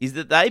is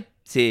that they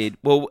said,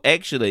 well,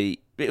 actually,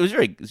 it was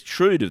very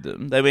shrewd of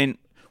them. They went,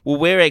 well,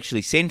 we're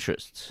actually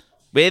centrists.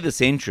 We're the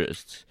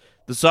centrists.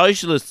 The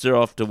socialists are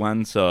off to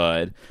one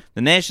side.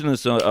 The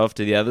nationalists are off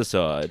to the other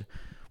side.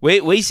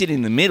 We sit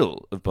in the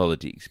middle of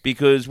politics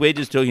because we're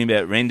just talking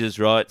about renters'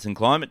 rights and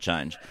climate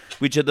change,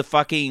 which are the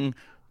fucking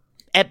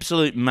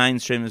absolute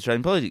mainstream of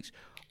Australian politics.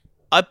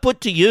 I put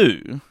to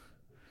you,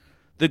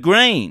 the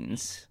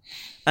Greens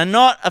are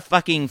not a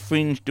fucking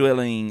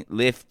fringe-dwelling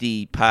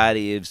lefty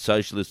party of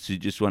socialists who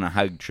just want to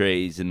hug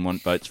trees and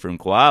want votes from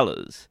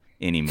koalas.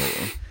 anymore.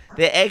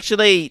 They're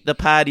actually the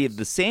party of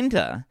the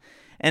centre,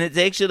 and it's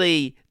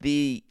actually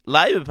the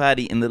Labor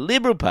Party and the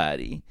Liberal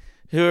Party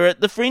who are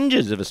at the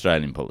fringes of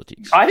Australian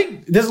politics. I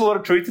think there's a lot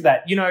of truth to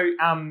that.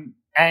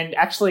 And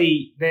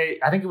actually,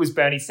 I think it was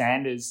Bernie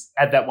Sanders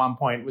at that one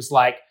point was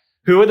like,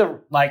 who are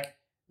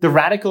the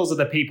radicals are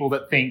the people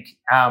that think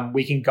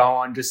we can go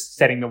on just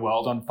setting the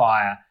world on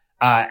fire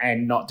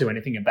and not do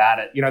anything about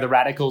it. The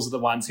radicals are the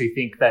ones who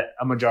think that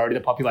a majority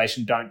of the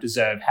population don't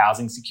deserve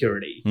housing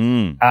security.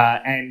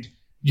 And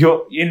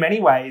you're in many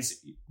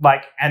ways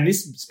and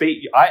this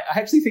speech, I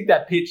actually think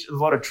that pitch has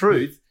a lot of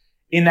truth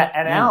in that,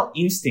 and our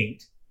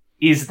instinct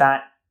is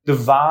that the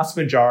vast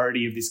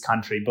majority of this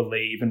country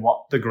believe in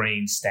what the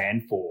Greens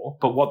stand for,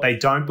 but what they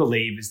don't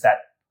believe is that,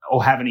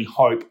 or have any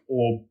hope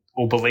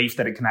or belief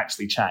that it can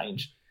actually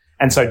change,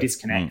 and so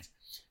disconnect.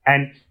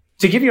 And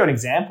to give you an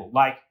example,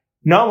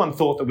 no one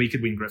thought that we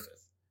could win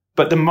Griffith,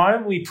 but the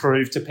moment we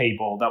proved to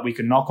people that we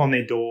could knock on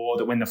their door,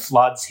 that when the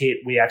floods hit,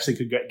 we actually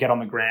could get on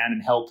the ground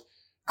and help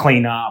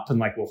clean up, and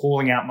we're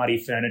hauling out muddy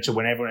furniture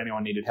whenever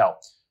anyone needed help,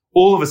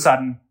 all of a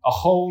sudden, a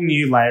whole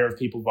new layer of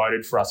people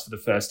voted for us for the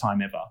first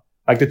time ever.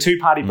 The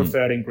two-party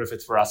preferred in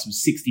Griffith for us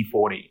was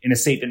 60-40 in a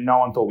seat that no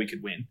one thought we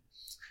could win.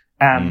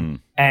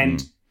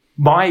 And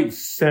my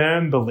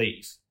firm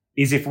belief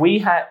is if we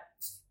had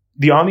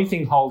the only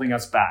thing holding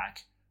us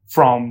back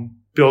from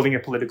building a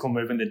political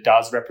movement that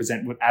does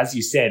represent what, as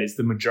you said, is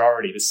the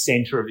majority, the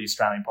centre of the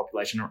Australian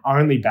population, our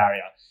only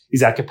barrier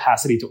is our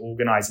capacity to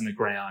organise in the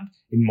ground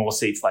in more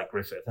seats like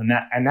Griffith. And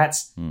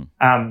that's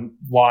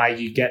why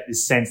you get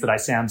this sense that I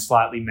sound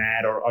slightly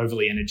mad or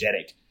overly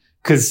energetic.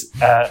 Because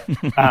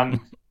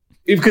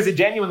it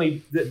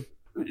genuinely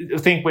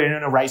think we're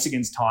in a race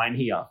against time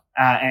here,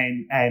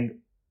 and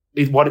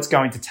what it's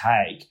going to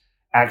take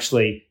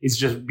actually is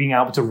just being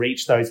able to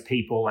reach those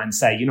people and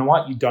say, you know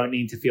what, you don't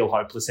need to feel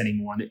hopeless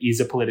anymore, and it is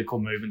a political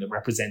movement that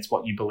represents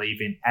what you believe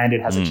in, and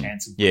it has a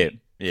chance of winning.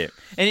 Yeah.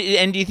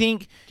 And do you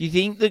think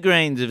the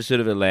Greens have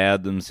sort of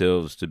allowed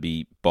themselves to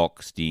be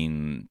boxed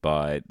in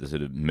by the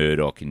sort of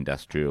Murdoch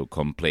industrial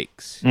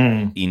complex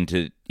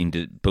into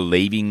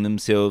believing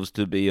themselves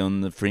to be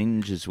on the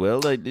fringe as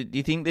well? Do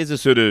you think there's a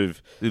sort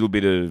of little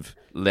bit of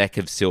lack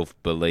of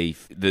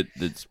self-belief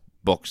that's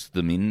boxed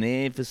them in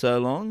there for so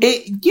long?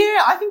 I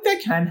think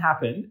that can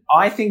happen.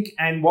 I think,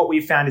 and what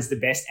we've found is the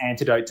best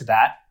antidote to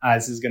that,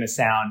 this is going to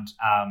sound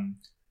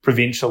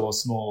provincial or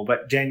small,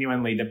 but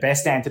genuinely the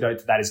best antidote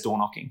to that is door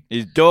knocking.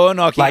 Is door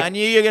knocking. I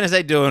knew you were going to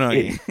say door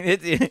knocking.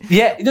 Get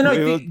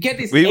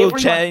this. We will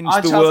change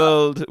the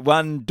world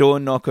one door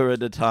knocker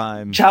at a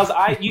time. Charles,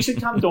 you should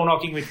come door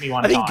knocking with me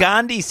one time. I think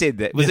Gandhi said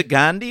that. Was it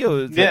Gandhi or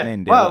was that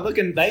Mandela? Well, look,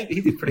 and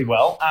he did pretty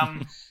well.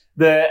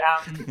 But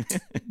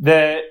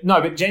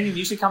genuinely,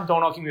 you should come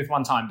door knocking with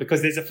one time,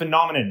 because there's a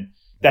phenomenon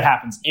that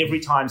happens every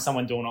time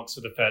someone door knocks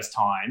for the first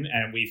time,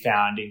 and we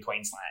found in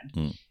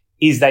Queensland,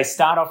 is they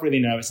start off really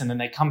nervous and then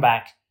they come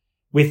back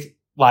with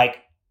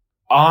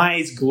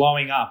eyes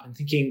glowing up and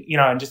thinking,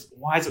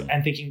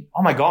 and thinking,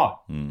 oh my God,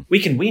 we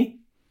can win.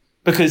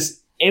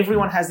 Because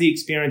everyone has the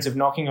experience of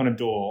knocking on a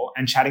door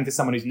and chatting to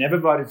someone who's never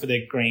voted for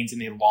their Greens in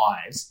their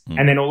lives,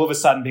 and then all of a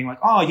sudden being like,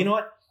 oh, you know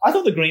what? I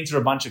thought the Greens are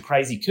a bunch of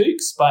crazy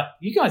kooks, but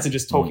you guys are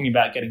just talking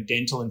about getting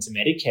dental into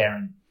Medicare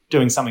and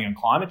doing something on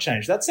climate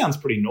change. That sounds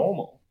pretty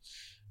normal.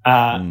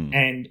 And,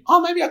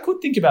 maybe I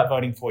could think about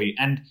voting for you.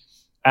 And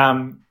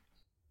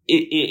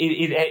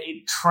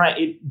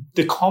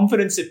the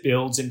confidence it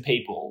builds in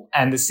people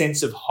and the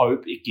sense of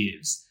hope it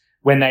gives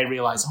when they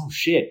realise, oh,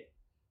 shit,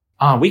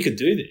 we could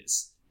do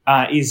this,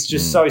 is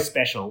just so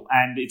special.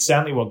 And it's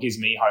certainly what gives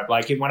me hope.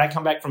 When I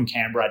come back from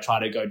Canberra, I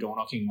try to go door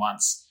knocking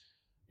once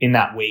in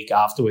that week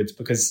afterwards,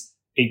 because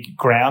it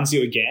grounds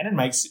you again and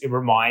it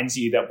reminds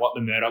you that what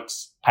the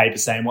Murdoch's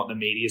papers say and what the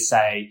media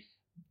say,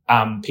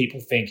 people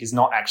think is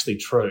not actually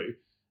true.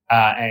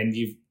 And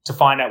to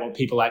find out what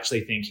people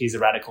actually think, here's a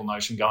radical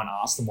notion, go and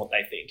ask them what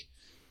they think,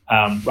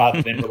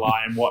 rather than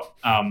rely on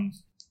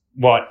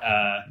what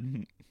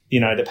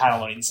the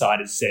panel on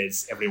Insiders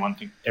says everyone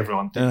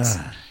thinks.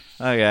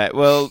 Okay,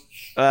 well,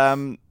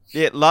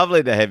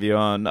 lovely to have you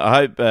on.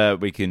 I hope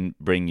we can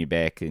bring you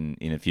back in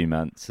a few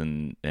months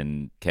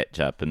and catch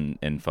up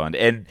and find.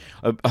 And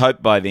I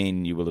hope by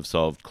then you will have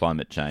solved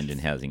climate change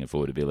and housing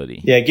affordability.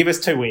 Yeah, give us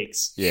 2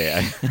 weeks.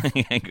 Yeah,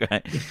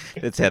 great.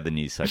 That's how the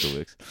news cycle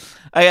works.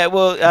 Okay,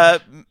 well,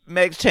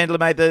 Max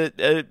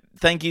Chandler-Mather,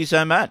 thank you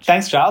so much.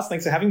 Thanks, Charles.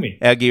 Thanks for having me.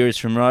 Our gear is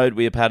from Rode.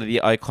 We are part of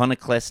the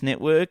Iconoclast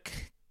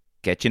Network.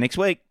 Catch you next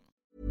week.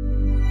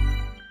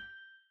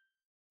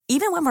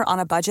 Even when we're on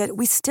a budget,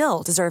 we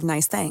still deserve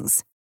nice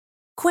things.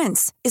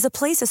 Quince is a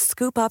place to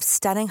scoop up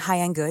stunning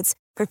high-end goods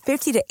for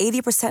 50 to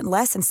 80%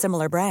 less than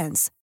similar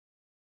brands.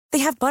 They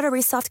have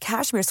buttery soft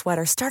cashmere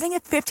sweaters starting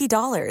at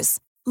 $50,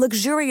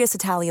 luxurious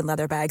Italian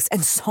leather bags,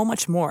 and so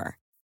much more.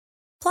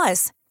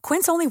 Plus,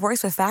 Quince only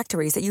works with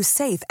factories that use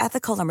safe,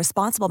 ethical, and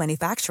responsible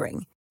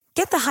manufacturing.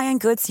 Get the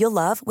high-end goods you'll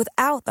love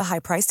without the high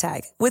price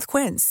tag with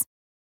Quince.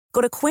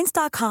 Go to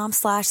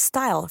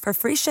quince.com/style for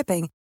free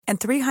shipping and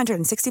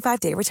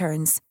 365-day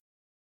returns.